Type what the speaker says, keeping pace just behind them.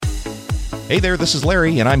Hey there, this is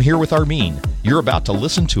Larry, and I'm here with Armin. You're about to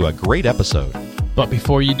listen to a great episode. But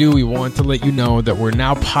before you do, we want to let you know that we're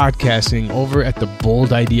now podcasting over at the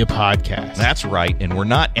Bold Idea Podcast. That's right, and we're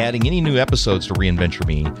not adding any new episodes to Reinventure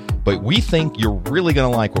Me, but we think you're really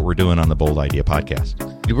going to like what we're doing on the Bold Idea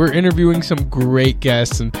Podcast. We're interviewing some great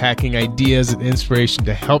guests and packing ideas and inspiration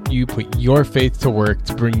to help you put your faith to work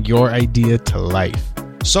to bring your idea to life.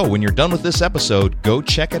 So when you're done with this episode, go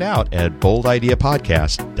check it out at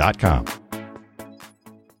boldideapodcast.com.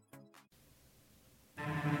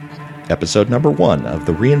 Episode number 1 of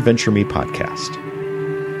the Reinventure Me podcast.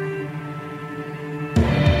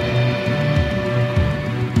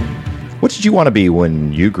 What did you want to be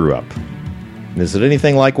when you grew up? Is it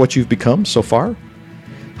anything like what you've become so far?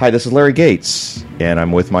 Hi, this is Larry Gates, and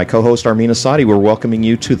I'm with my co-host Armin Asadi. We're welcoming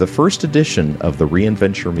you to the first edition of the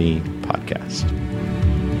Reinventure Me podcast.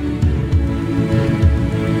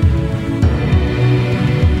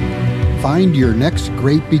 Find your next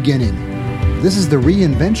great beginning. This is the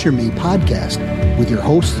Reinventure Me podcast with your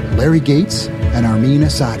hosts Larry Gates and Armin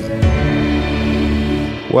Asadi.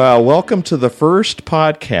 Well, welcome to the first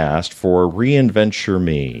podcast for Reinventure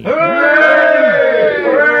Me.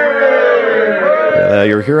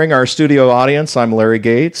 You're hearing our studio audience. I'm Larry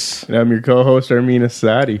Gates. And I'm your co-host, Armin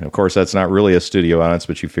Asadi. Of course, that's not really a studio audience,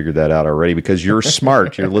 but you figured that out already because you're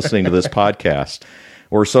smart. You're listening to this podcast.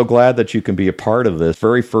 We're so glad that you can be a part of this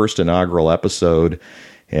very first inaugural episode.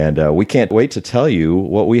 And we can't wait to tell you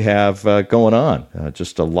what we have going on.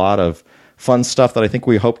 Just a lot of fun stuff that I think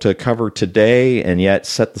we hope to cover today and yet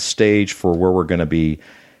set the stage for where we're going to be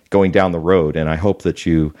going down the road. And I hope that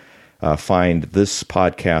you find this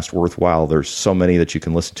podcast worthwhile. There's so many that you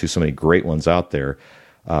can listen to, so many great ones out there.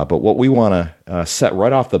 But what we want to set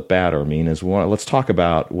right off the bat, Armin, is let's talk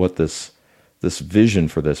about what this vision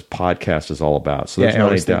for this podcast is all about. So there's I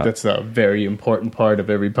always think that's a very important part of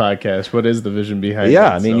every podcast. What is the vision behind it?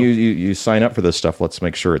 Yeah, I mean, you sign up for this stuff. Let's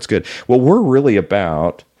make sure it's good. Well, we're really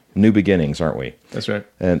about new beginnings, aren't we? That's right.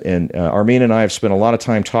 And Armin and I have spent a lot of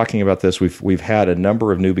time talking about this. We've had a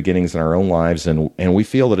number of new beginnings in our own lives, and we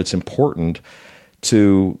feel that it's important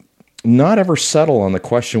to not ever settle on the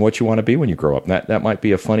question what you want to be when you grow up. And that might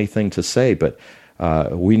be a funny thing to say, but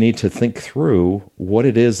we need to think through what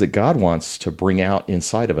it is that God wants to bring out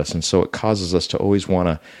inside of us. And so it causes us to always want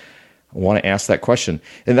to ask that question.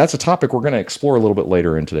 And that's a topic we're going to explore a little bit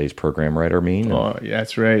later in today's program, right, Armin? Oh, yeah,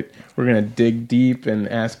 that's right. We're going to dig deep and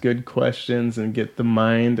ask good questions and get the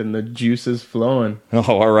mind and the juices flowing. Oh,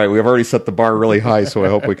 all right. We've already set the bar really high, so I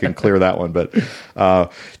hope we can clear that one. But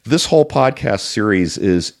this whole podcast series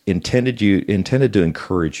is intended to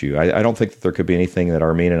encourage you. I don't think that there could be anything that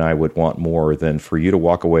Armin and I would want more than for you to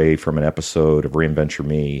walk away from an episode of Reinventure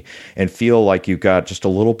Me and feel like you've got just a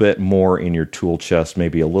little bit more in your tool chest,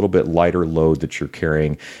 maybe a little bit lighter load that you're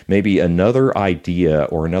carrying, maybe another idea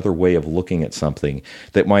or another way of looking at something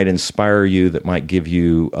that might inspire you, that might give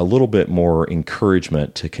you a little bit more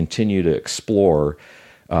encouragement to continue to explore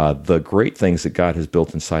the great things that God has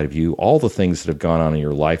built inside of you, all the things that have gone on in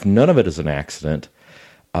your life. None of it is an accident,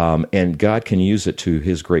 and God can use it to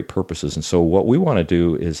His great purposes. And so what we want to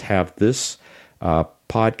do is have this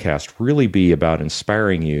podcast really be about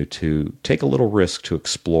inspiring you to take a little risk to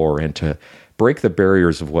explore and to break the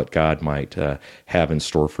barriers of what God might have in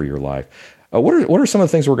store for your life. What are some of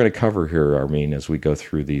the things we're going to cover here, Armin, as we go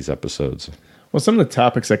through these episodes? Well, some of the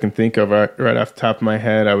topics I can think of right off the top of my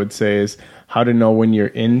head, I would say, is how to know when you're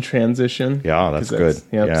in transition. Yeah, that's good.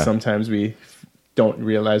 Yeah. Sometimes we don't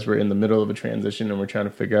realize we're in the middle of a transition and we're trying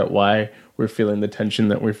to figure out why we're feeling the tension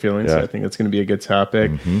that we're feeling. Yeah. So I think that's going to be a good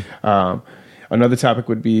topic. Mm-hmm. Another topic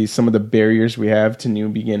would be some of the barriers we have to new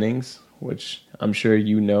beginnings, which I'm sure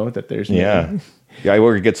you know that there's Yeah, we're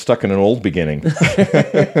going to get stuck in an old beginning.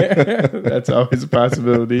 That's always a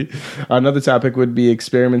possibility. Another topic would be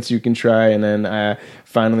experiments you can try. And then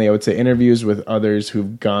finally, I would say interviews with others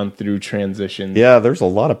who've gone through transition. Yeah, there's a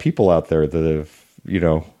lot of people out there that have,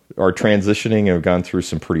 are transitioning and have gone through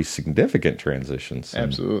some pretty significant transitions.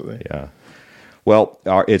 Absolutely. Yeah. Well,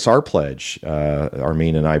 it's our pledge.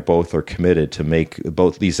 Armin and I both are committed to make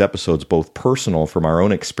both these episodes both personal from our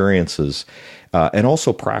own experiences and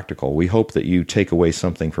also practical. We hope that you take away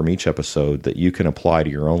something from each episode that you can apply to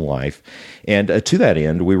your own life. And to that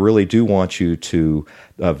end, we really do want you to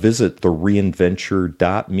visit the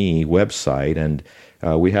reinventure.me website. And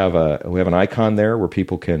we have an icon there where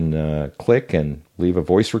people can click and leave a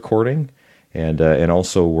voice recording. And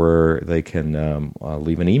also where they can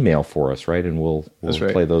leave an email for us, right? And we'll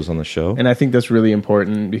play those on the show. And I think that's really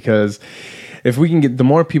important because if we can get the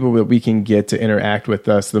more people that we can get to interact with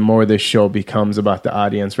us, the more this show becomes about the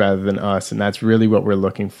audience rather than us. And that's really what we're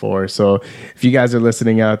looking for. So if you guys are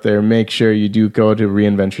listening out there, make sure you do go to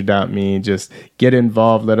reinventure.me. Just get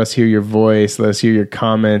involved. Let us hear your voice. Let us hear your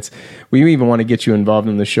comments. We even want to get you involved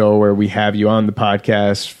in the show where we have you on the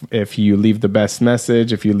podcast. If you leave the best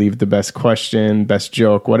message, if you leave the best question, best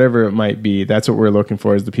joke, whatever it might be, that's what we're looking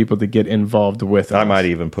for, is the people to get involved with us. I might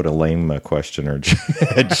even put a lame question or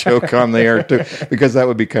joke on there too, because that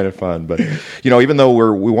would be kind of fun. But even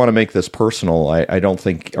though we want to make this personal, I don't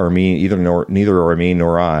think neither Armin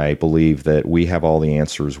nor I believe that we have all the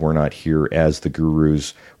answers. We're not here as the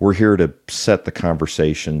gurus. We're here to set the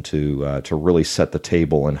conversation, to really set the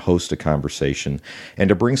table and host a conversation, and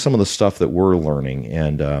to bring some of the stuff that we're learning.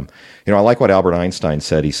 And I like what Albert Einstein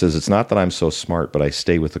said. He says, "It's not that I'm so smart, but I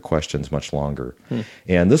stay with the questions much longer."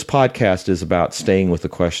 And this podcast is about staying with the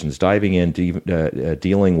questions, diving in,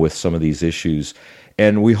 dealing with some of these issues,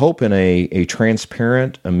 and we hope in a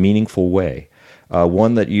transparent, a meaningful way.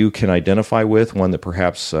 One that you can identify with, one that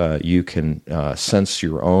perhaps you can sense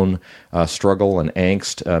your own struggle and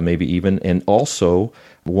angst, maybe even, and also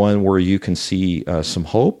one where you can see some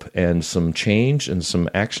hope and some change and some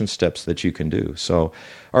action steps that you can do. So,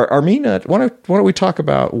 Armin, why don't we talk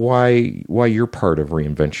about why you're part of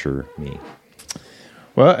Reinventure Me?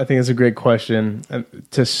 Well, I think it's a great question.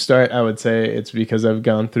 To start, I would say it's because I've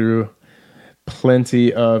gone through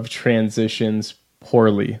plenty of transitions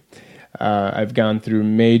poorly. I've gone through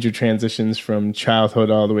major transitions from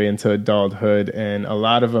childhood all the way into adulthood, and a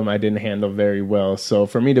lot of them I didn't handle very well. So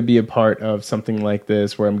for me to be a part of something like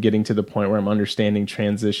this, where I'm getting to the point where I'm understanding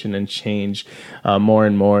transition and change more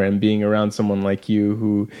and more, and being around someone like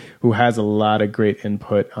you who has a lot of great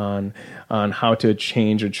input on how to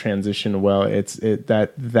change or transition well,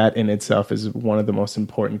 that in itself is one of the most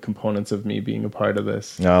important components of me being a part of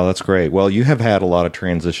this. Oh, that's great. Well, you have had a lot of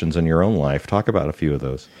transitions in your own life. Talk about a few of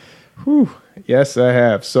those. Whew. Yes, I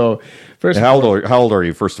have. So, first, how old are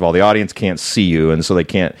you? First of all, the audience can't see you, and so they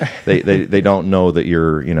can't. They don't know that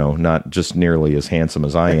you're not just nearly as handsome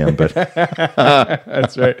as I am. But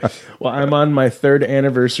that's right. Well, I'm on my 3rd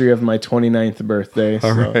anniversary of my 29th birthday.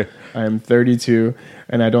 So right. I'm 32,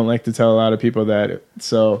 and I don't like to tell a lot of people that.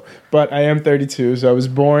 But I am 32. So I was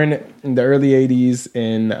born in the early 80s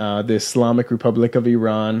in the Islamic Republic of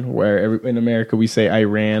Iran, where in America we say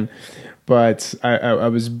Iran. But I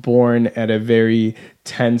was born at a very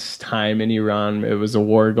tense time in Iran. It was a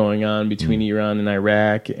war going on between Iran and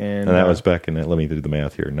Iraq. And that was back in, let me do the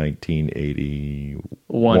math here,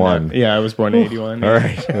 1981. Yeah, I was born in 81. All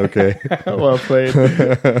right, okay. Well played.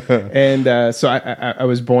 And so I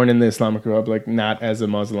was born in the Islamic Republic, not as a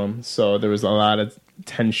Muslim. So there was a lot of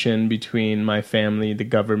tension between my family, the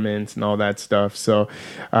government, and all that stuff. So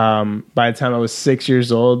by the time I was 6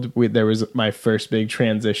 years old, there was my first big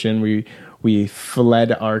transition. We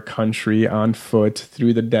fled our country on foot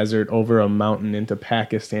through the desert over a mountain into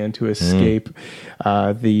Pakistan to escape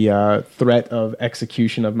the threat of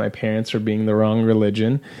execution of my parents for being the wrong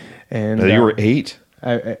religion. And you were 8?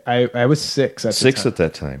 I was 6 at the time. 6 at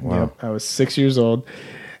that time. Wow. Yep, I was 6 years old.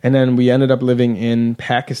 And then we ended up living in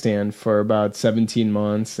Pakistan for about 17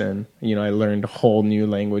 months. And, I learned a whole new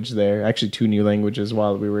language there. Actually, 2 new languages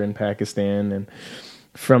while we were in Pakistan. And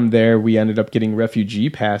from there, we ended up getting refugee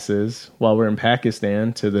passes while we're in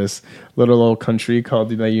Pakistan to this little old country called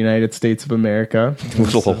the United States of America.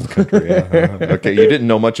 Little old country, yeah. Okay, you didn't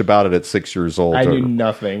know much about it at 6 years old. I knew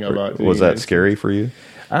nothing about it. Was that scary for you?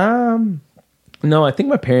 No, I think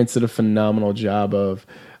my parents did a phenomenal job of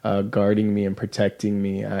guarding me and protecting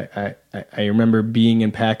me. I remember being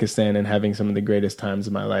in Pakistan and having some of the greatest times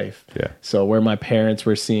of my life. Yeah. So where my parents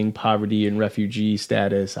were seeing poverty and refugee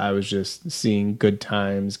status, I was just seeing good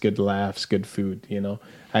times, good laughs, good food.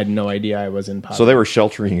 I had no idea I was in poverty. So they were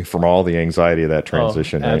sheltering you from all the anxiety of that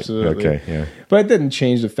transition. Oh, absolutely. Right? Okay. Yeah. But it didn't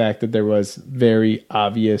change the fact that there was very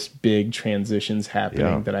obvious big transitions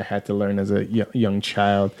happening that I had to learn as a young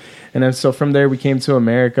child. And then so from there we came to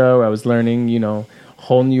America, where I was learning,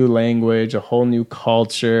 whole new language, a whole new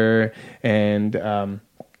culture, and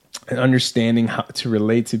understanding how to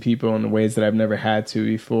relate to people in ways that I've never had to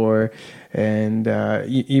before. And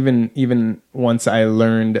even once I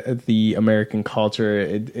learned the American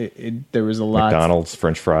culture, there was a lot. McDonald's,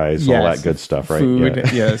 French fries, all that good stuff, right? Food,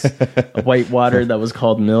 yes. White water that was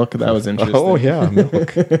called milk. That was interesting. Oh yeah,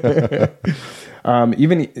 milk.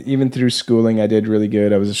 Even through schooling, I did really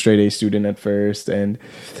good. I was a straight A student at first, and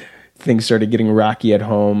things started getting rocky at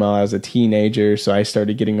home while I was a teenager, so I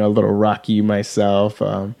started getting a little rocky myself.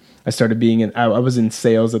 I started being I was in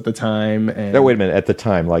sales at the time. And now, wait a minute. At the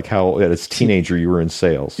time, like how as a teenager you were in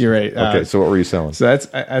sales. You're right. Okay, so what were you selling? So that's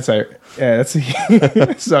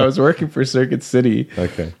so I was working for Circuit City.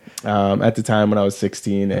 Okay. At the time when I was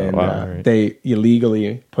 16, and right. they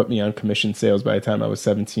illegally put me on commission sales by the time I was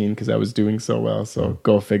 17 because I was doing so well. So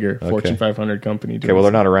go figure, Fortune 500 company. Okay, well,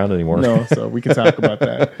 they're not around anymore. No, so we can talk about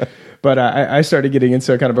that. But I started getting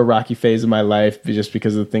into kind of a rocky phase of my life just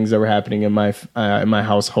because of the things that were happening in my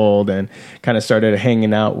household, and kind of started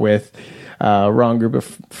hanging out with wrong group of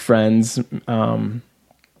friends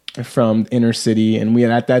from inner city, and we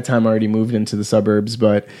had at that time already moved into the suburbs,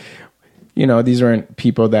 but these weren't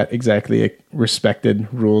people that exactly respected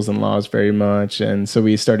rules and laws very much. And so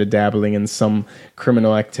we started dabbling in some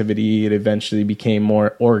criminal activity. It eventually became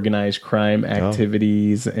more organized crime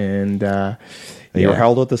activities. And you were how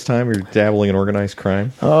old at this time? You were dabbling in organized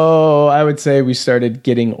crime? Oh, I would say we started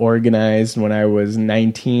getting organized when I was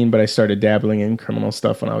 19, but I started dabbling in criminal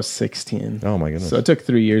stuff when I was 16. Oh, my goodness. So it took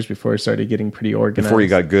 3 years before I started getting pretty organized. Before you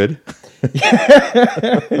got good?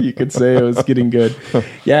 You could say it was getting good.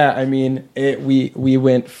 Yeah, I mean, we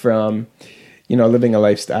went from, living a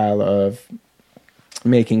lifestyle of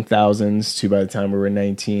making thousands to, by the time we were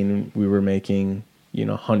 19, we were making,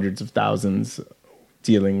 hundreds of thousands,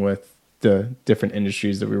 dealing with the different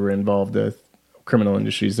industries that we were involved with, criminal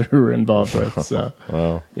industries that we were involved with. So,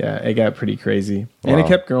 wow. Yeah, it got pretty crazy. And it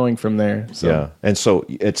kept growing from there. So. Yeah. And so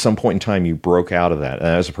at some point in time, you broke out of that. And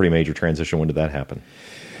that was a pretty major transition. When did that happen?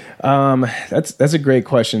 That's a great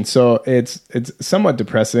question. So it's somewhat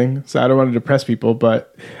depressing. So I don't want to depress people,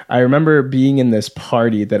 but I remember being in this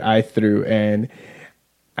party that I threw, and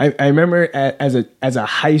I remember as a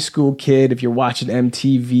high school kid, if you're watching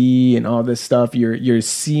MTV and all this stuff, you're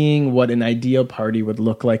seeing what an ideal party would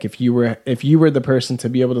look like. If you were the person to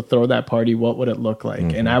be able to throw that party, what would it look like?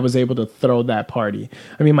 Mm-hmm. And I was able to throw that party.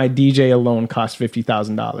 I mean, my DJ alone cost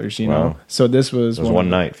 $50,000. Wow. So this was one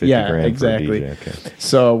night, $50,000 exactly. For a DJ. Okay.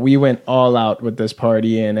 So we went all out with this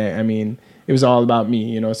party, and I mean, it was all about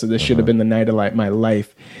me. So this should have been the night of my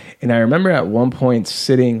life. And I remember at one point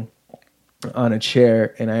sitting on a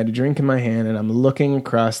chair, and I had a drink in my hand, and I'm looking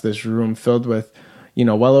across this room filled with,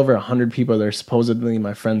 well over 100 people. They're supposedly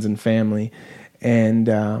my friends and family. And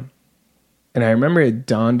I remember it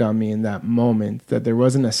dawned on me in that moment that there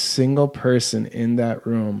wasn't a single person in that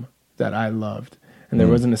room that I loved. And there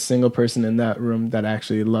wasn't a single person in that room that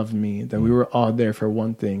actually loved me, that we were all there for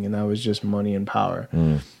one thing, and that was just money and power.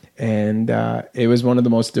 And it was one of the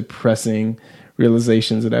most depressing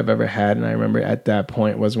realizations that I've ever had. And I remember at that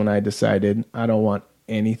point was when I decided I don't want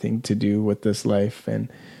anything to do with this life, and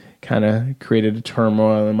kind of created a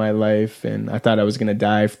turmoil in my life. And I thought I was going to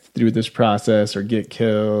die through this process or get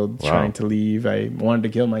killed trying to leave. I wanted to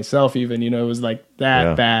kill myself even, it was like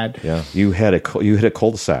that bad. Yeah. You hit a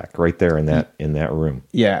cul-de-sac right there in that room.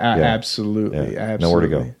 Yeah, absolutely. Yeah. Nowhere to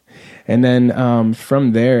go. And then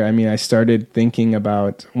from there, I mean, I started thinking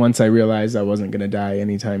about, once I realized I wasn't going to die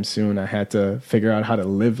anytime soon, I had to figure out how to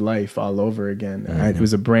live life all over again. It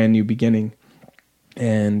was a brand new beginning.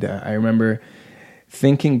 And I remember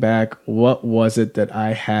thinking back, what was it that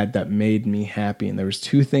I had that made me happy? And there was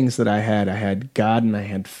two things that I had. I had God and I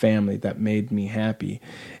had family that made me happy.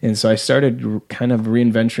 And so I started kind of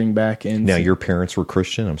reinventing back into... Now, your parents were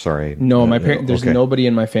Christian? I'm sorry. No, my parents. There's nobody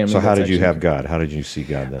in my family. So how did you have God? How did you see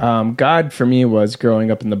God then? God for me was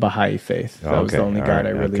growing up in the Baha'i faith. That was the only God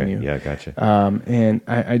I really knew. Yeah, gotcha. And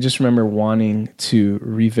I just remember wanting to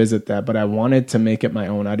revisit that, but I wanted to make it my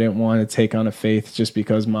own. I didn't want to take on a faith just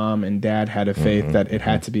because mom and dad had a faith that it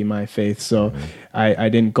had to be my faith. So I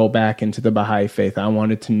didn't go back into the Baha'i faith. I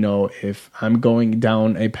wanted to know if I'm going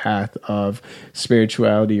down a path of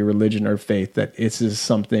spirituality, religion, or faith, that this is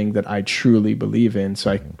something that I truly believe in.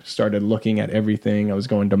 So I started looking at everything. I was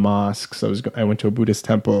going to mosques. I went to a Buddhist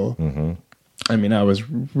temple. I mean, I was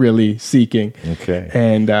really seeking. Okay.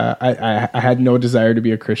 And I had no desire to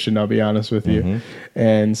be a Christian, I'll be honest with you.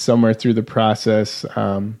 And somewhere through the process,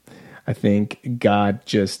 I think God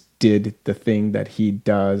just did the thing that he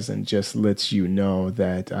does and just lets you know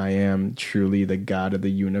that I am truly the God of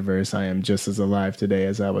the universe. I am just as alive today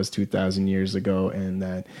as I was 2,000 years ago, and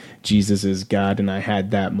that Jesus is God. And I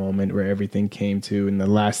had that moment where everything came to, and the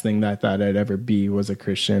last thing that I thought I'd ever be was a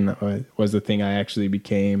Christian, was the thing I actually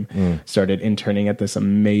became. Started interning at this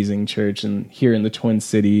amazing church here in the Twin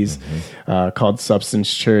Cities called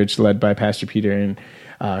Substance Church, led by Pastor Peter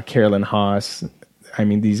and Carolyn Haas. I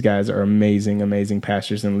mean, these guys are amazing, amazing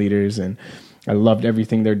pastors and leaders, and I loved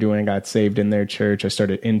everything they're doing. I got saved in their church. I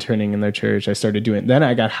started interning in their church. Then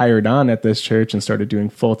I got hired on at this church and started doing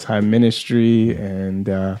full-time ministry, and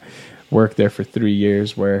worked there for 3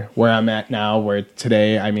 years, where I'm at now, where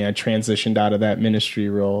today, I transitioned out of that ministry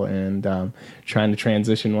role and trying to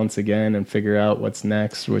transition once again and figure out what's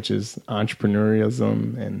next, which is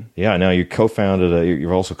entrepreneurialism. And now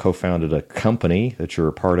you've also co-founded a company that you're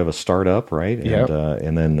a part of, a startup, right?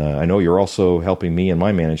 And then I know you're also helping me in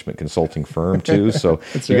my management consulting firm too. So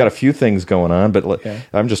you got a few things going on, but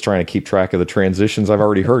I'm just trying to keep track of the transitions. I've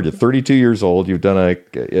already heard you're 32 years old. You've done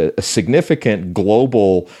a significant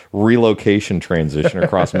global relocation transition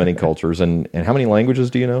across many cultures. And how many languages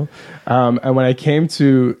do you know? And when I came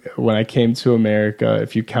to America,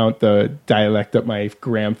 if you count the dialect that my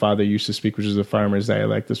grandfather used to speak, which is a farmer's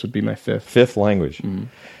dialect, this would be my fifth language. Mm-hmm.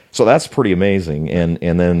 So that's pretty amazing.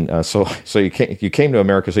 And then so you came to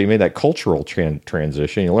America. So you made that cultural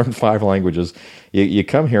transition. You learned 5 languages. You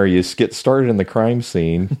come here. You get started in the crime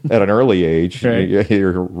scene at an early age. Right.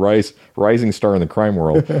 You're a rising star in the crime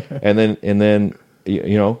world. and then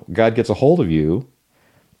God gets a hold of you,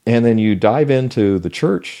 and then you dive into the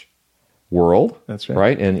church world. That's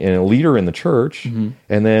right. And a leader in the church. Mm-hmm.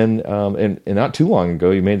 And then, and not too long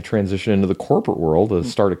ago, you made the transition into the corporate world to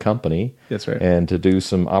start a company. That's right. And to do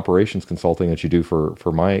some operations consulting that you do for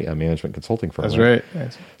my management consulting firm. That's right.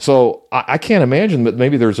 Yes. So I can't imagine that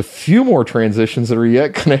maybe there's a few more transitions that are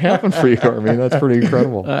yet going to happen for you. I mean, that's pretty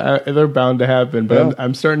incredible. They're bound to happen, but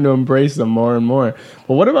I'm starting to embrace them more and more.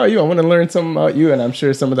 Well, what about you? I want to learn something about you, and I'm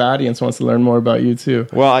sure some of the audience wants to learn more about you too.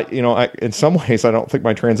 Well, in some ways, I don't think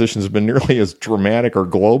my transitions have been nearly as dramatic or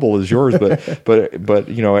global as yours, but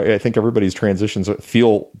I think everybody's transitions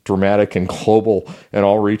feel dramatic and global and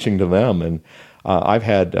all reaching to them. And I've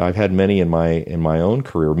had many in my own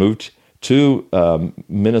career. Moved to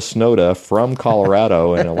Minnesota from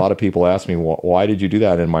Colorado, and a lot of people ask me, why did you do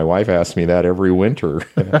that? And my wife asks me that every winter.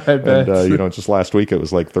 I bet. And just last week it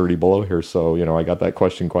was like 30 below here, so I got that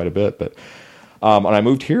question quite a bit. But and I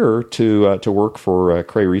moved here to work for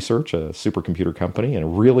Cray Research, a supercomputer company, and I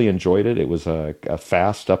really enjoyed it. It was a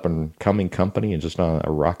fast up and coming company and just on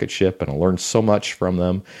a rocket ship, and I learned so much from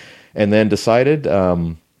them. And then decided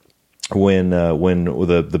when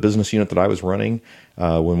the business unit that I was running,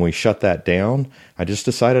 when we shut that down, I just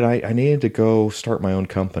decided I needed to go start my own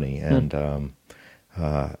company, and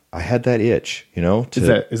I had that itch,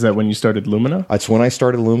 Is that when you started Lumina? That's when I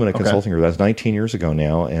started Lumina Consulting Group. That's 19 years ago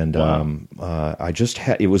now, and wow. I just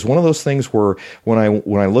had. It was one of those things where when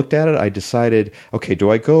I looked at it, I decided, okay, do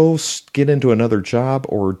I go get into another job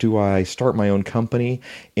or do I start my own company?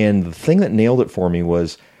 And the thing that nailed it for me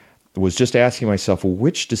was just asking myself, well,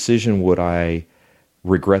 which decision would I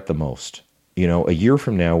regret the most? A year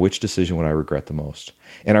from now, which decision would I regret the most?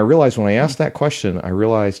 And I realized when I asked that question,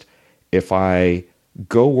 if I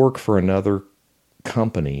go work for another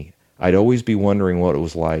company, I'd always be wondering what it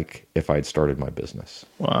was like if I'd started my business.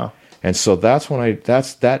 Wow. And so that's when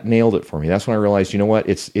that nailed it for me. That's when I realized,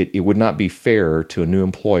 it would not be fair to a new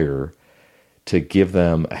employer to give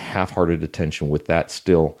them a half-hearted attention with that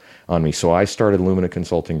still on me. So I started Lumina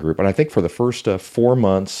Consulting Group, and I think for the first 4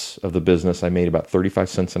 months of the business, I made about 35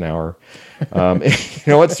 cents an hour.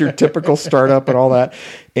 It's your typical startup and all that.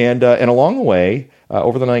 And along the way,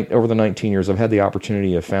 over the 19 years, I've had the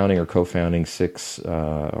opportunity of founding or co-founding 6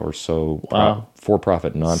 or so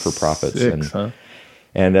for-profit, non-for-profits. 6, huh?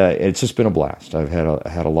 And it's just been a blast. I've had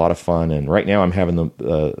a lot of fun, and right now I'm having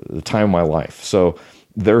the time of my life. So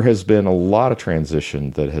there has been a lot of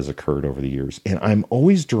transition that has occurred over the years, and I'm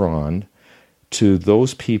always drawn to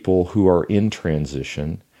those people who are in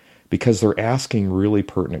transition because they're asking really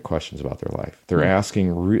pertinent questions about their life. They're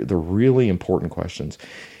asking the really important questions.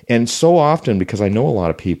 And so often, because I know a lot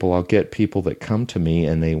of people, I'll get people that come to me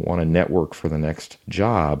and they want to network for the next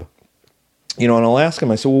job. And I'll ask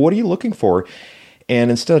them, I say, well, what are you looking for?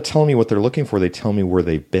 And instead of telling me what they're looking for, they tell me where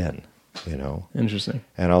they've been. Interesting.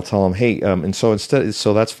 And I'll tell them, hey, and so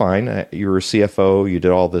that's fine. You're a CFO, you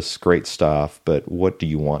did all this great stuff, but what do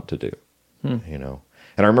you want to do? And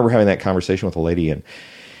I remember having that conversation with a lady and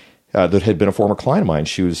that had been a former client of mine.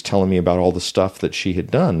 She was telling me about all the stuff that she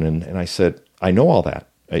had done, and I said, I know all that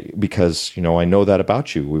because I know that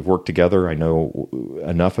about you. We've worked together. I know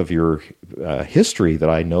enough of your history that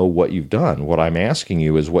I know what you've done. What I'm asking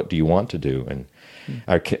you is, what do you want to do? And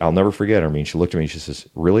I'll never forget her. She looked at me and she says,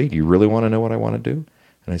 really? Do you really want to know what I want to do?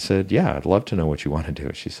 And I said, yeah, I'd love to know what you want to do.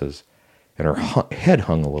 And she says, and her head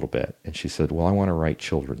hung a little bit. And she said, well, I want to write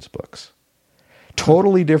children's books.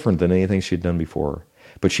 Totally different than anything she'd done before.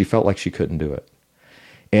 But she felt like she couldn't do it.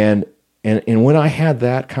 And when I had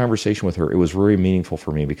that conversation with her, it was very meaningful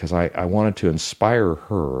for me because I wanted to inspire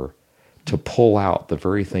her to pull out the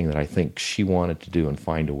very thing that I think she wanted to do and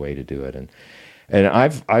find a way to do it. And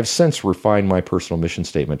I've since refined my personal mission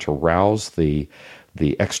statement to rouse the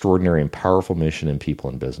the extraordinary and powerful mission in people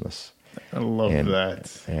and business. I love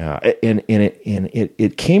that. Yeah, and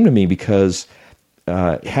it came to me because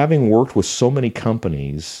having worked with so many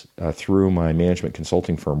companies through my management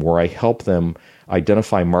consulting firm, where I help them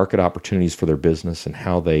identify market opportunities for their business and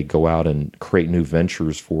how they go out and create new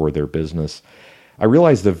ventures for their business, I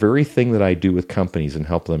realized the very thing that I do with companies and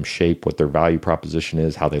help them shape what their value proposition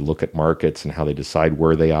is, how they look at markets and how they decide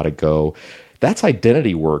where they ought to go, that's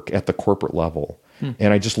identity work at the corporate level.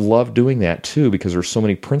 And I just love doing that too, because there's so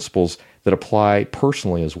many principles that apply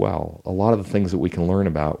personally as well. A lot of the things that we can learn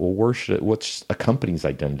about, well, what's a company's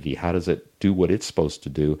identity? How does it do what it's supposed to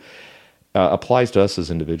do? Applies to us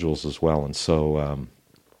as individuals as well. And so,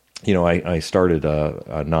 I started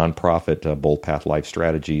a nonprofit, Bold Path Life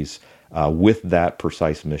Strategies, with that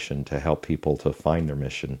precise mission to help people to find their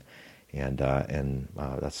mission. And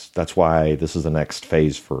that's why this is the next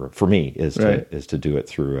phase for me is to do it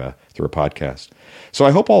through a podcast. So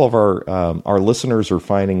I hope all of our listeners are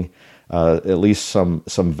finding at least some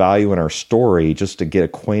value in our story, just to get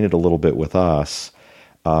acquainted a little bit with us,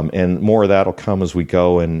 and more of that will come as we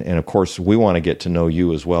go. And of course we want to get to know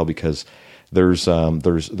you as well, because there's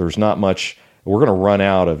not much. We're going to run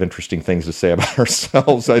out of interesting things to say about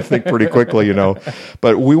ourselves, I think, pretty quickly,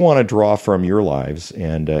 But we want to draw from your lives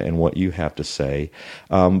and what you have to say.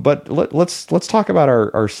 But let's talk about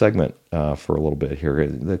our segment for a little bit here.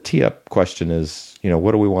 The tee-up question is,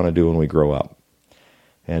 what do we want to do when we grow up?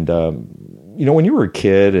 And when you were a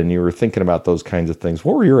kid and you were thinking about those kinds of things,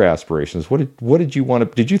 what were your aspirations? What did you want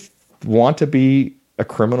to? Did you want to be a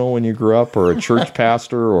criminal when you grew up, or a church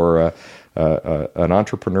pastor, or an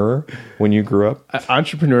entrepreneur when you grew up?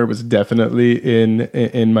 Entrepreneur was definitely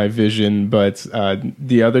in my vision, but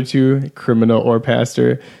the other two, criminal or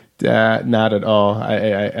pastor, not at all.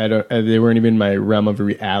 I don't. They weren't even in my realm of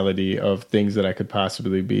reality of things that I could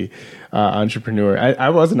possibly be. Entrepreneur. I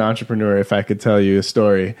was an entrepreneur, if I could tell you a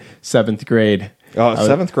story. 7th grade. Oh,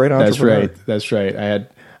 7th grade entrepreneur. That's right.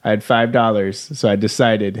 I had $5, so I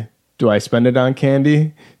decided: do I spend it on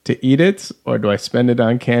candy to eat it, or do I spend it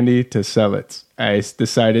on candy to sell it? I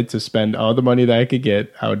decided to spend all the money that I could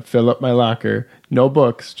get. I would fill up my locker, no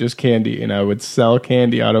books, just candy, and I would sell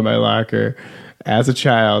candy out of my locker as a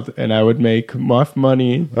child, and I would make enough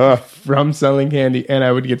money from selling candy, and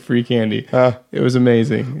I would get free candy. It was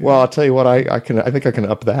amazing. Well, I'll tell you what, I think I can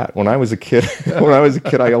up that. When I was a kid,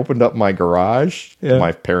 I opened up my garage,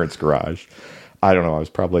 my parents' garage. I don't know, I was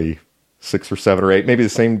probably 6 or 7 or 8, maybe the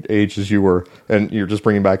same age as you were, and you're just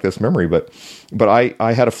bringing back this memory. But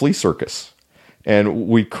I had a flea circus, and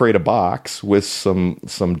we create a box with some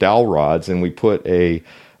dowel rods, and we put a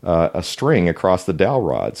string across the dowel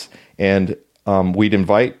rods, and we'd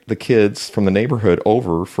invite the kids from the neighborhood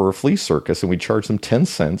over for a flea circus, and we'd charge them 10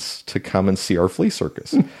 cents to come and see our flea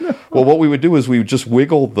circus. Well, what we would do is we would just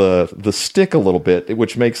wiggle the stick a little bit,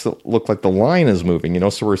 which makes it look like the line is moving,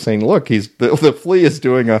 So we're saying, look, the flea is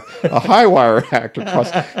doing a high wire act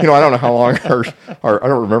across. I don't know how long I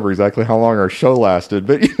don't remember exactly how long our show lasted,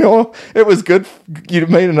 but it was good. You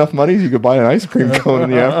made enough money you could buy an ice cream cone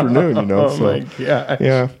in the afternoon. Oh my gosh.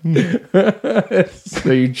 Yeah.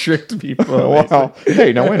 So you tricked people. Well,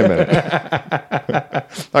 hey, now wait a minute.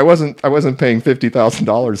 I wasn't paying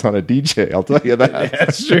 $50,000 on a DJ. I'll tell you that.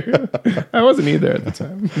 That's true. I wasn't either at the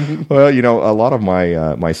time. Well, a lot of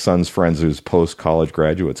my son's friends who's post-college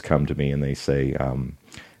graduates come to me and they say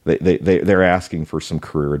they're asking for some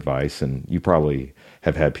career advice, and you probably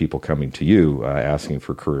have had people coming to you asking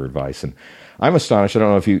for career advice. And I'm astonished. I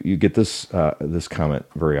don't know if you get this comment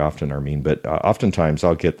very often, Armin, but oftentimes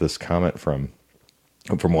I'll get this comment from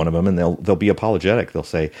one of them, and they'll be apologetic. They'll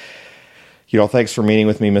say, thanks for meeting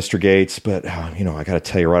with me, Mr. Gates, but I got to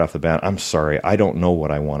tell you right off the bat, I'm sorry, I don't know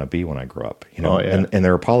what I want to be when I grow up. And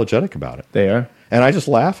they're apologetic about it. They are. And I just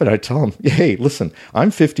laugh and I tell them, hey, listen,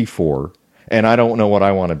 I'm 54. And I don't know what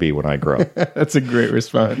I want to be when I grow up. That's a great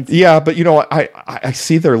response. Yeah, but I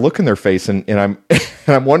see their look in their face, and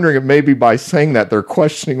I'm wondering if maybe by saying that they're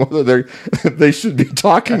questioning whether they should be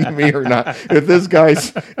talking to me or not. If this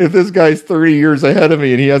guy's 30 years ahead of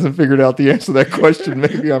me and he hasn't figured out the answer to that question,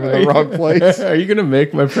 maybe I'm in the wrong place. Are you going to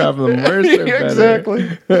make my problem worse or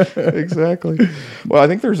better? Exactly. Well, I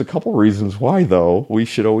think there's a couple reasons why, though, we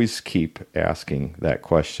should always keep asking that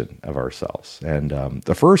question of ourselves. And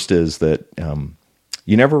the first is that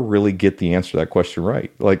you never really get the answer to that question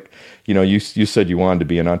right. Like, you said you wanted to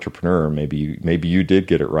be an entrepreneur. Maybe you did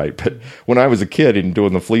get it right. But when I was a kid and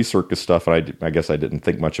doing the flea circus stuff, and I guess I didn't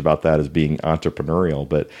think much about that as being entrepreneurial.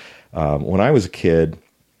 But when I was a kid,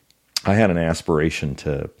 I had an aspiration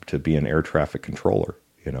to be an air traffic controller.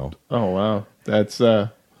 Oh wow, that's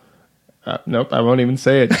Nope, I won't even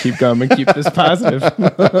say it. Keep going and keep this positive.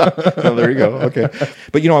 Oh, there you go. Okay.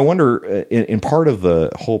 But, I wonder, in part of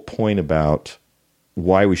the whole point about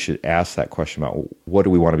why we should ask that question about what do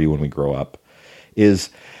we want to be when we grow up is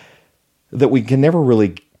that we can never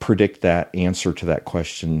really predict that answer to that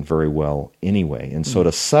question very well anyway. And so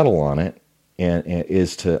to settle on it and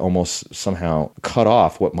is to almost somehow cut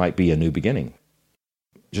off what might be a new beginning.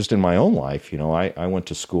 Just in my own life, I went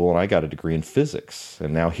to school and I got a degree in physics.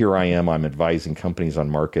 And now here I am, I'm advising companies on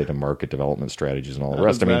market and market development strategies and all the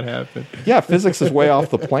rest. How does that happen? Yeah, physics is way off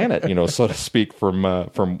the planet, so to speak, from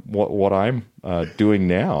what I'm doing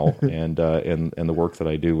now and the work that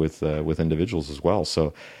I do with individuals as well.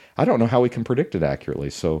 So I don't know how we can predict it accurately.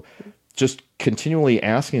 So just continually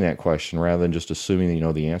asking that question rather than just assuming that you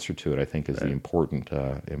know the answer to it, I think is the important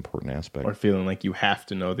aspect. Or feeling like you have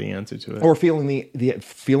to know the answer to it. Or feeling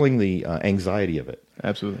the anxiety of it.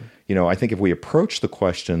 Absolutely. I think if we approach the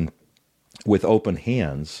question with open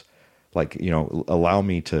hands, like, allow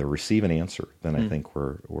me to receive an answer, then I think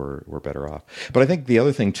we're better off. But I think the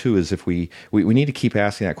other thing too is if we need to keep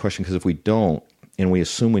asking that question, because if we don't, and we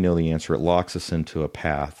assume we know the answer, it locks us into a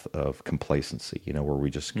path of complacency, where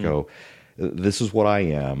we just go, this is what I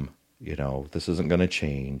am, this isn't going to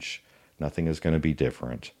change, nothing is going to be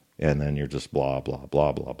different, and then you're just blah, blah,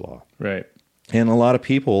 blah, blah, blah. Right. And a lot of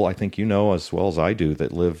people, I think as well as I do,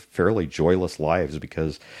 that live fairly joyless lives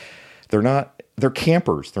because they're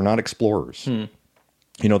campers, they're not explorers.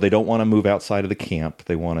 They don't want to move outside of the camp,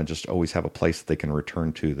 they want to just always have a place that they can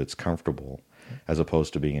return to that's comfortable, as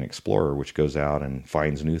opposed to being an explorer, which goes out and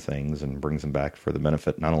finds new things and brings them back for the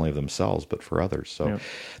benefit not only of themselves, but for others. So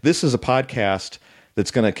This is a podcast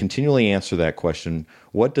that's going to continually answer that question,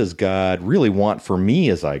 what does God really want for me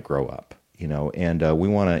as I grow up? And we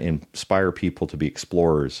want to inspire people to be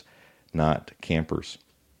explorers, not campers.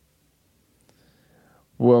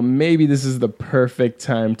 Well, maybe this is the perfect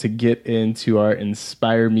time to get into our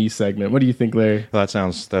Inspire Me segment. What do you think, Larry? Well, that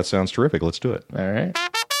sounds terrific. Let's do it. All right.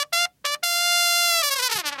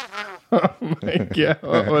 Oh my God,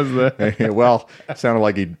 what was that? Well, it sounded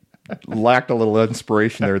like he lacked a little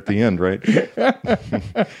inspiration there at the end,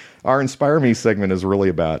 right? Our Inspire Me segment is really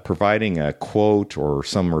about providing a quote or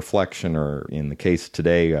some reflection, or in the case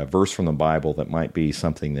today, a verse from the Bible that might be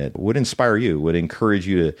something that would inspire you, would encourage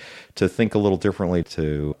you to think a little differently,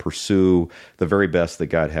 to pursue the very best that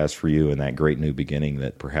God has for you in that great new beginning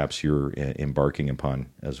that perhaps you're embarking upon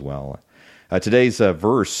as well. Today's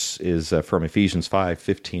verse is from Ephesians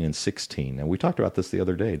 5:15 and 16. And we talked about this the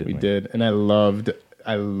other day, didn't we? We did, and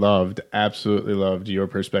absolutely loved your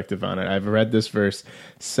perspective on it. I've read this verse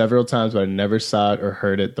several times, but I never saw it or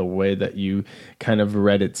heard it the way that you kind of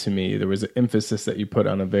read it to me. There was an emphasis that you put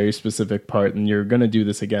on a very specific part, and you're going to do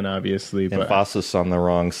this again, obviously. But emphasis on the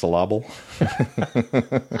wrong syllable.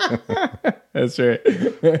 That's right.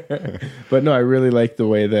 But no, I really like the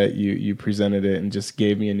way that you presented it and just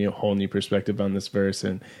gave me a whole new perspective on this verse,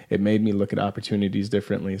 and it made me look at opportunities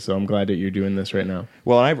differently. So I'm glad that you're doing this right now.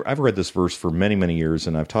 Well, I've read this verse for many, many years,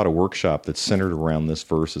 and I've taught a workshop that's centered around this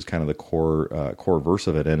verse as kind of the core verse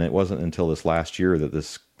of it. And it wasn't until this last year that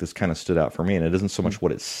this kind of stood out for me. And it isn't so much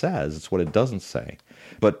what it says, it's what it doesn't say.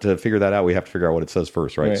 But to figure that out, we have to figure out what it says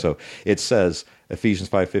first, right? So it says, Ephesians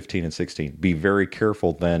 5:15 and 16, be very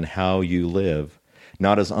careful then how you live,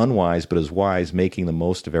 not as unwise, but as wise, making the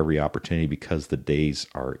most of every opportunity because the days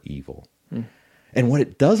are evil. And what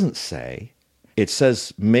it doesn't say, it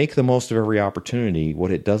says make the most of every opportunity.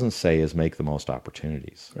 What it doesn't say is make the most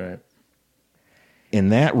opportunities. Right.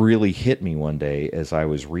 And that really hit me one day as I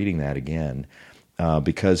was reading that again.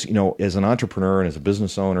 Because, as an entrepreneur and as a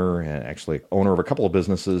business owner, and actually owner of a couple of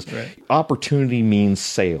businesses, opportunity means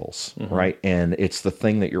sales, right? And it's the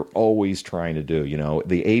thing that you're always trying to do.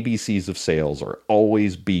 The ABCs of sales are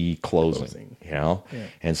always be closing.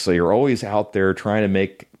 And so you're always out there trying to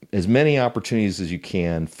make as many opportunities as you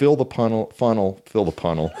can, fill the funnel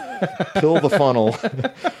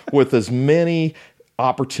with as many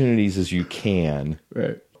opportunities as you can.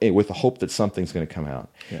 Right. With the hope that something's going to come out.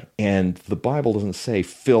 And the Bible doesn't say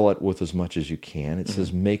fill it with as much as you can. It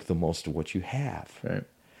says make the most of what you have. Right.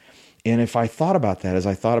 And if I thought about that,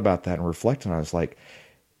 and reflected on it, it's like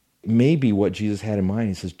maybe what Jesus had in mind,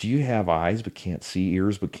 he says, do you have eyes but can't see,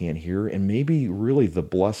 ears but can't hear? And maybe really the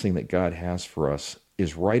blessing that God has for us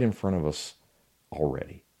is right in front of us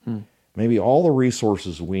already. Maybe all the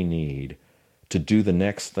resources we need to do the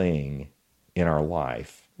next thing in our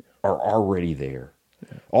life are already there.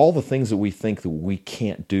 All the things that we think that we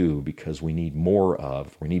can't do because we need more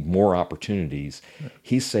opportunities.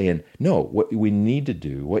 He's saying, no, what you need to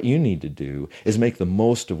do is make the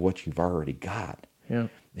most of what you've already got. Yeah.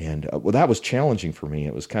 And well, that was challenging for me.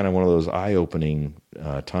 It was kind of one of those eye-opening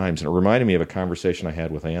times, and it reminded me of a conversation I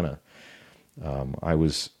had with Anna. I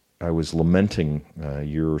was lamenting a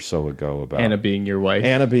year or so ago about Anna being your wife.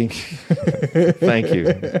 Anna being, thank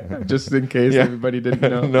you. Just in case everybody didn't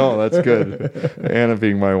know. No, that's good. Anna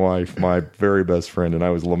being my wife, my very best friend, and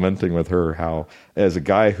I was lamenting with her how, as a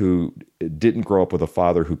guy who didn't grow up with a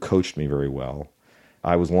father who coached me very well,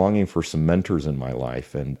 I was longing for some mentors in my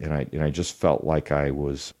life, and I just felt like that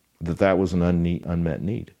was an unmet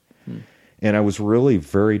need. And I was really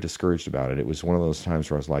very discouraged about it. It was one of those times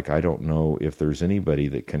where I was like, I don't know if there's anybody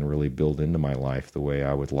that can really build into my life the way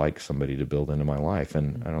I would like somebody to build into my life.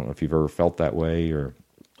 And I don't know if you've ever felt that way or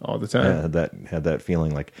all the time. Had that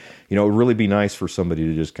feeling like, it would really be nice for somebody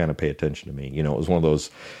to just kind of pay attention to me. It was one of those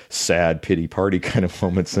sad pity party kind of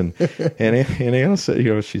moments. And Anna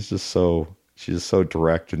said, she's just so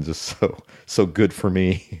direct and just so good for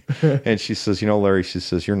me. And she says, Larry, she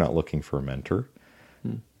says, you're not looking for a mentor.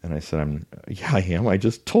 And I said, I am. I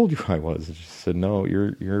just told you I was. And she said, no,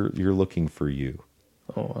 you're looking for you.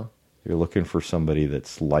 Oh, wow. You're looking for somebody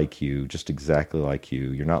that's like you, just exactly like you.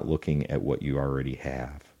 You're not looking at what you already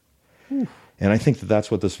have. And I think that's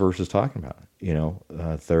what this verse is talking about.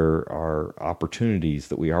 There are opportunities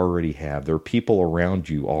that we already have. There are people around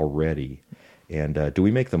you already. And do we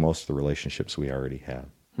make the most of the relationships we already have?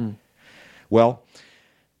 Well,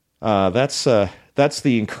 that's the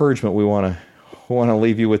encouragement we want to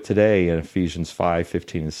leave you with today in Ephesians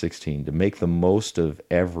 5:15 and 16, to make the most of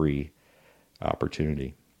every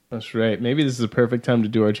opportunity. That's right. Maybe this is a perfect time to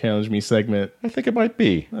do our Challenge Me segment. I think it might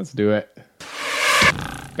be. Let's do it.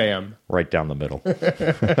 Bam. Right down the middle.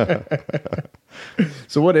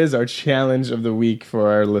 So what is our challenge of the week for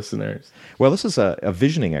our listeners? Well, this is a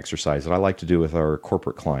visioning exercise that I like to do with our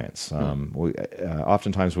corporate clients.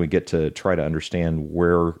 Oftentimes when we get to try to understand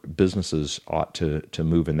where businesses ought to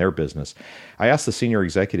move in their business, I ask the senior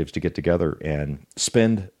executives to get together and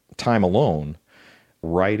spend time alone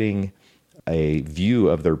writing a view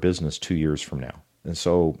of their business 2 years from now. And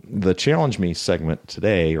so the Challenge Me segment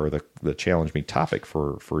today, or the Challenge Me topic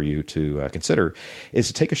for you to consider, is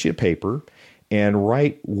to take a sheet of paper and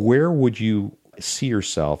write, where would you see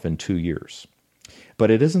yourself in 2 years? But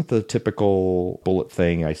it isn't the typical bullet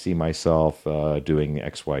thing, I see myself doing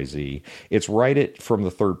X, Y, Z. It's write it from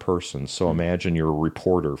the third person. So imagine you're a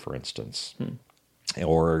reporter, for instance,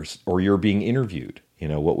 or you're being interviewed.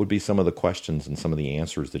 What would be some of the questions and some of the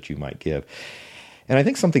answers that you might give? And I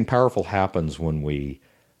think something powerful happens when we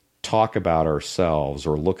talk about ourselves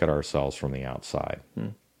or look at ourselves from the outside.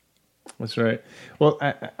 That's right. Well,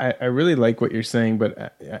 I really like what you're saying,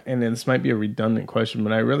 but and this might be a redundant question,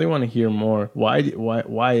 but I really want to hear more.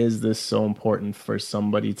 Why is this so important for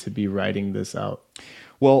somebody to be writing this out?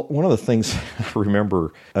 Well, one of the things I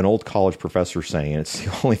remember an old college professor saying, and it's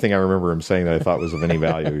the only thing I remember him saying that I thought was of any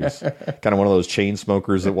value. He's kind of one of those chain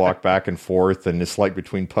smokers that walk back and forth, and it's like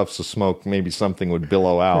between puffs of smoke, maybe something would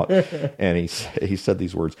billow out. And he said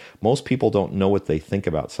these words: most people don't know what they think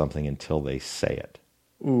about something until they say it.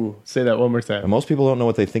 Ooh, say that one more time. And most people don't know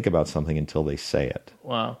what they think about something until they say it.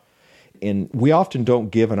 Wow. And we often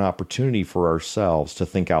don't give an opportunity for ourselves to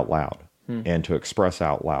think out loud and to express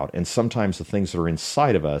out loud. And sometimes the things that are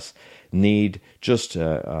inside of us need just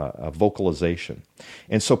a vocalization.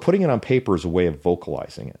 And so putting it on paper is a way of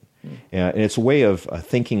vocalizing it. And it's a way of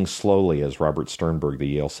thinking slowly, as Robert Sternberg, the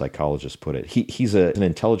Yale psychologist, put it. He's an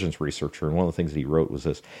intelligence researcher, and one of the things that he wrote was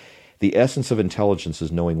this: the essence of intelligence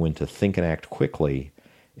is knowing when to think and act quickly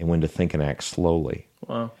and when to think and act slowly.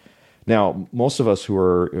 Wow. Now, most of us who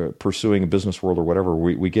are pursuing a business world or whatever,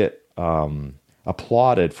 we get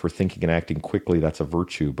applauded for thinking and acting quickly. That's a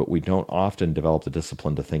virtue, but we don't often develop the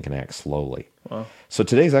discipline to think and act slowly. Wow. So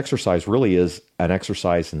today's exercise really is an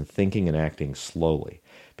exercise in thinking and acting slowly,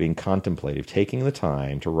 being contemplative, taking the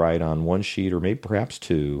time to write on one sheet or maybe perhaps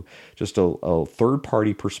two, just a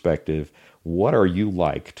third-party perspective. What are you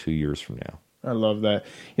like 2 years from now? I love that.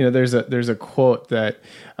 There's a quote that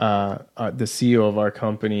the CEO of our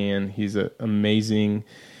company, and he's an amazing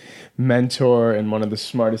mentor and one of the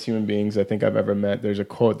smartest human beings I think I've ever met. There's a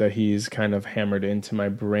quote that he's kind of hammered into my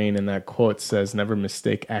brain, and that quote says, "Never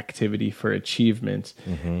mistake activity for achievement."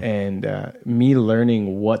 And me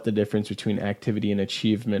learning what the difference between activity and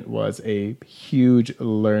achievement was a huge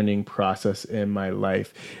learning process in my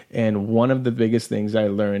life. And one of the biggest things I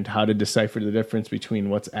learned how to decipher the difference between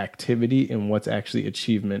what's activity and what's actually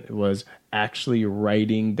achievement was actually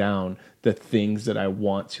writing down the things that I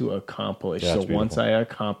want to accomplish. So once I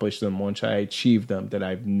accomplish them, once I achieve them, that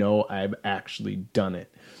I know I've actually done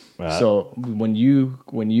it. So when you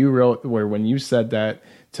said that,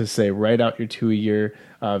 to say, write out your 2-year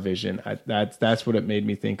vision. That's what it made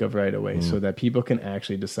me think of right away, so that people can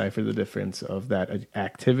actually decipher the difference of that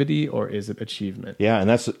activity or is it achievement. Yeah, and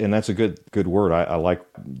that's a good word. I like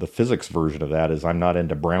the physics version of that. Is I'm not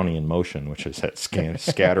into Brownian motion, which is that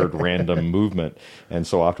scattered random movement, and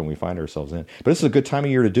so often we find ourselves in. But this is a good time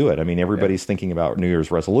of year to do it. I mean, everybody's thinking about New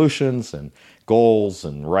Year's resolutions and goals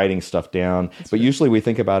and writing stuff down. But usually we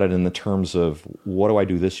think about it in the terms of, what do I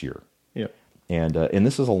do this year? Yep. And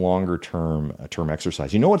this is a longer term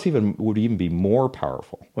exercise. You know what's would even be more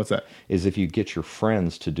powerful? What's that? Is if you get your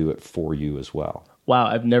friends to do it for you as well. Wow,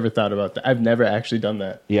 I've never thought about that. I've never actually done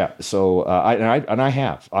that. Yeah, so I've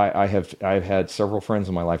had several friends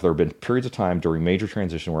in my life. There have been periods of time during major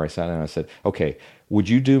transition where I sat down and I said, okay, would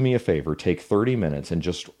you do me a favor, take 30 minutes and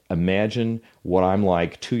just imagine what I'm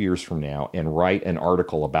like 2 years from now and write an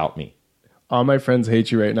article about me? All my friends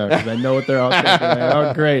hate you right now because I know what they're all thinking.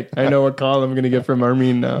 Oh, great. I know what call I'm going to get from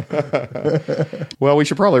Armin now. Well, we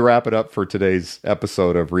should probably wrap it up for today's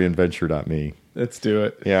episode of Reinventure.me. Let's do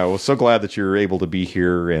it. Yeah, well, so glad that you're able to be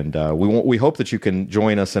here, and we hope that you can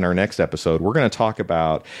join us in our next episode. We're going to talk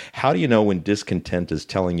about how do you know when discontent is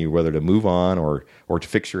telling you whether to move on or to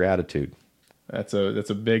fix your attitude. That's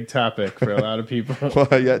a big topic for a lot of people.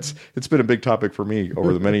 Well, yeah, it's been a big topic for me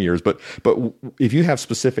over the many years. But if you have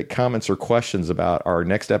specific comments or questions about our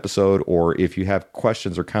next episode, or if you have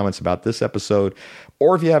questions or comments about this episode,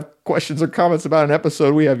 or if you have questions or comments about an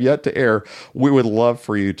episode we have yet to air, we would love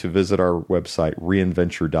for you to visit our website,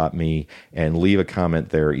 reinventure.me, and leave a comment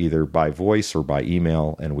there either by voice or by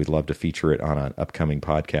email, and we'd love to feature it on an upcoming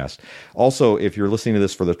podcast. Also, if you're listening to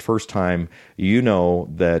this for the first time, you know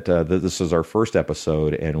that this is our first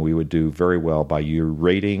episode, and we would do very well by you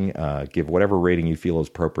rating, give whatever rating you feel is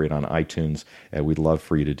appropriate on iTunes, and we'd love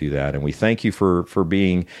for you to do that. And we thank you for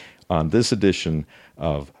being on this edition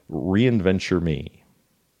of Reinventure Me.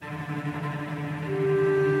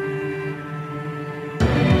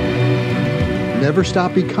 Never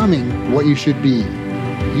stop becoming what you should be.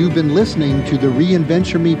 You've been listening to the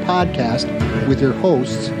Reinventure Me podcast with your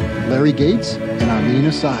hosts, Larry Gates and Armin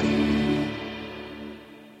Asadi.